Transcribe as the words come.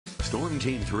Storm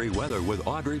Team 3 weather with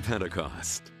Audrey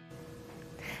Pentecost.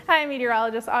 Hi,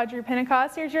 meteorologist Audrey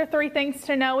Pentecost. Here's your 3 things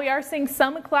to know. We are seeing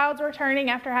some clouds returning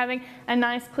after having a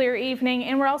nice clear evening,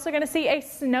 and we're also going to see a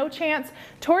snow chance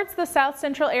towards the south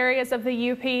central areas of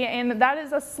the UP, and that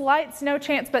is a slight snow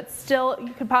chance, but still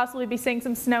you could possibly be seeing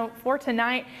some snow for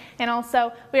tonight. And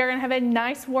also we are going to have a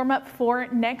nice warm up for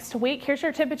next week. Here's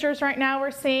your temperatures right now.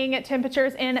 We're seeing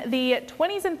temperatures in the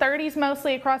 20s and 30s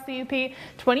mostly across the UP,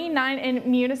 29 in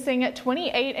Munising,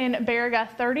 28 in Baraga,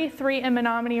 33 in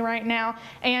Menominee right now,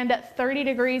 and 30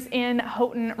 degrees in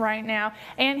Houghton right now.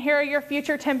 And here are your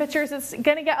future temperatures. It's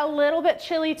going to get a little bit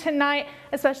chilly tonight,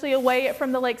 especially away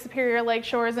from the Lake Superior Lake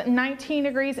shores. 19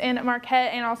 degrees in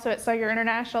Marquette and also at Sawyer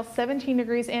International, 17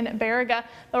 degrees in Baraga.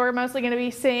 But we're mostly going to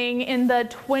be seeing in the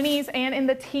 20s and in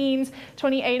the teens,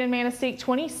 28 in Manistee,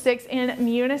 26 in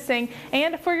Munising.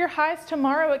 And for your highs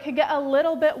tomorrow, it could get a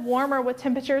little bit warmer with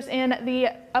temperatures in the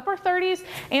upper 30s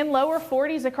and lower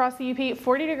 40s across the UP.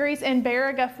 40 degrees in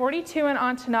Baraga, 42 in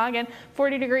Ontonagon,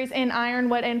 40 degrees in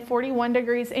Ironwood, and 41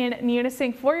 degrees in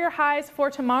Munising for your highs for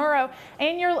tomorrow.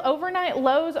 And your overnight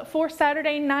lows for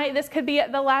Saturday night. This could be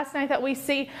the last night that we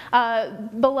see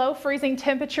below freezing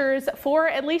temperatures for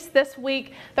at least this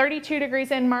week. 32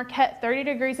 degrees in Marquette, 30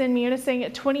 degrees in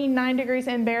Munising, 29 degrees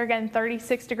in Baraga, and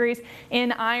 36 degrees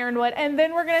in Ironwood. And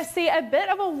then we're going to see a bit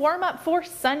of a warm up for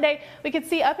Sunday. We could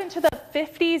see up into the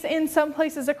 50s in some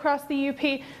places across the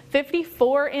UP,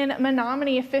 54 in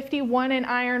Menominee, 51 in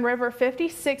Iron River,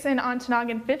 56 in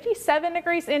Ontonagon, 57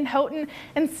 degrees in Houghton,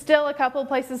 and still a couple of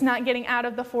places not getting out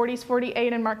of the 40s,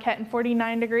 48 in Marquette, and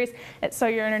 49 degrees at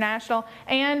Sawyer International.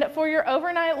 And for your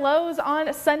overnight lows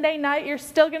on Sunday night, you're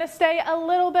still going to stay a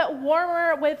little bit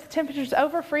warmer with temperatures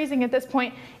over freezing at this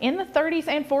point in the 30s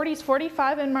and 40s,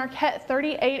 45 in Marquette,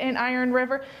 38 in Iron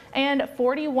River, and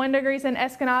 41 degrees in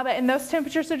Escanaba. And those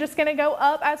temperatures are just going to go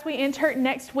up as we enter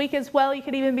next week as well. You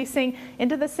could even be seeing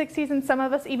into the 60s and some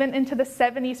of us even into the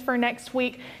 70s for next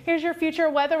week. Here's your future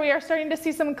weather. We are starting to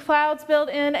see some clouds build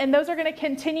in, and those are going to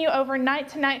continue overnight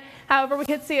tonight. However, we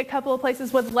could see a couple of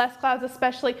places with less clouds,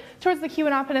 especially towards the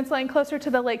Keweenaw Peninsula and closer to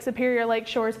the Lake Superior Lake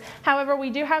shores. However, we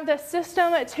do have the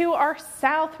system to our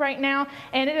south right now,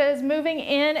 and it is moving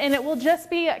in, and it will just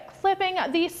be clipping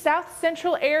the south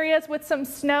central areas with some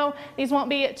snow. These won't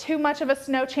be too much of a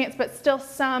snow chance, but still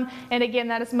some. And again,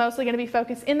 that is mostly going to be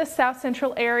focused in the south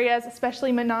central areas,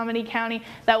 especially Menominee County,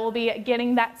 that will be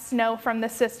getting that snow from the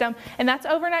system. And that's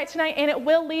overnight tonight, and it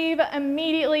will leave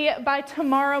immediately by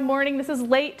tomorrow morning. This is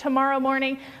late tomorrow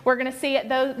morning. We're going to see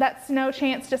that snow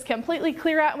chance just completely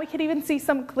clear out, and we could even see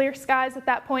some clear skies at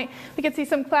that point. We could see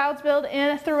some clouds build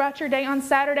in throughout your day on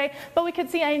Saturday, but we could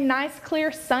see a nice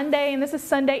clear Sunday, and this is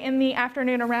Sunday in the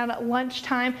afternoon around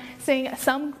lunchtime, seeing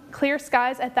some clear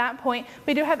skies at that point.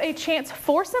 We do have a chance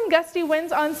for some gusty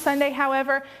winds on Sunday.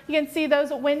 However, you can see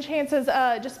those wind chances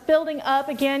just building up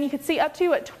again. You could see up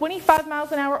to 25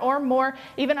 miles an hour or more,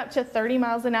 even up to 30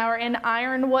 miles an hour in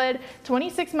Ironwood,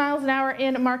 26 miles an hour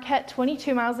in Marquette,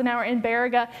 22 miles an hour in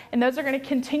Baraga, and those are going to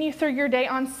continue through your day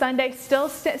on Sunday. Still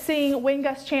seeing wind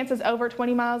gust chances over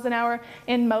 20 miles an hour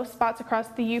in most spots across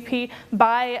the UP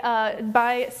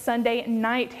by Sunday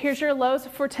night. Here's your lows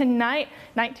for tonight.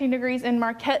 19 degrees in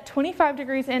Marquette, 25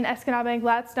 degrees in Escanaba and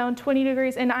Gladstone, 20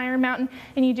 degrees in Iron Mountain,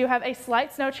 and you do have a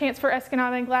slight snow chance for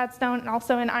Escanaba and Gladstone, and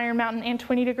also in Iron Mountain, and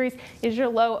 20 degrees is your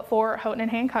low for Houghton and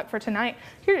Hancock for tonight.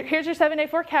 Here's your 7-day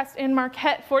forecast in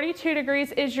Marquette. 42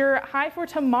 degrees is your high for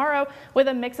tomorrow with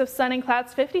a mix of sun and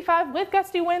clouds, 55 with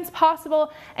gusty winds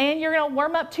possible, and you're going to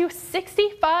warm up to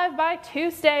 65 by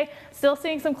Tuesday. Still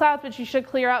seeing some clouds, but you should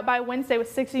clear out by Wednesday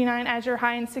with 69 as your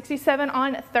high and 67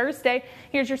 on Thursday.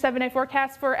 Here's your 7-day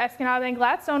forecast for Escanaba and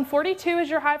Gladstone. 42 is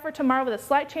your high for tomorrow with a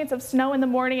slight chance of snow in the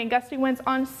morning and gusty winds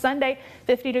on Sunday.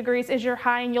 50 degrees is your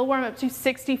high, and you'll warm up to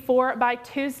 64 by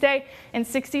Tuesday and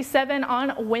 67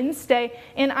 on Wednesday.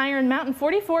 In Iron Mountain,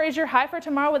 44 is your high for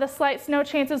tomorrow with a slight snow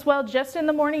chance as well just in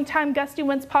the morning time. Gusty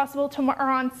winds possible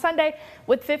tomorrow on Sunday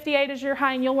with 58 is your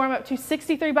high, and you'll warm up to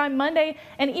 63 by Monday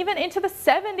and even into the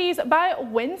 70s by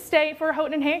Wednesday for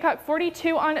Houghton and Hancock.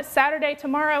 42 on Saturday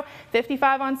tomorrow,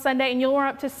 55 on Sunday, and you'll warm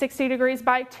up to 60 degrees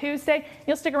by Tuesday.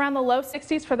 You'll stick around the low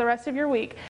 60s for the rest of your week.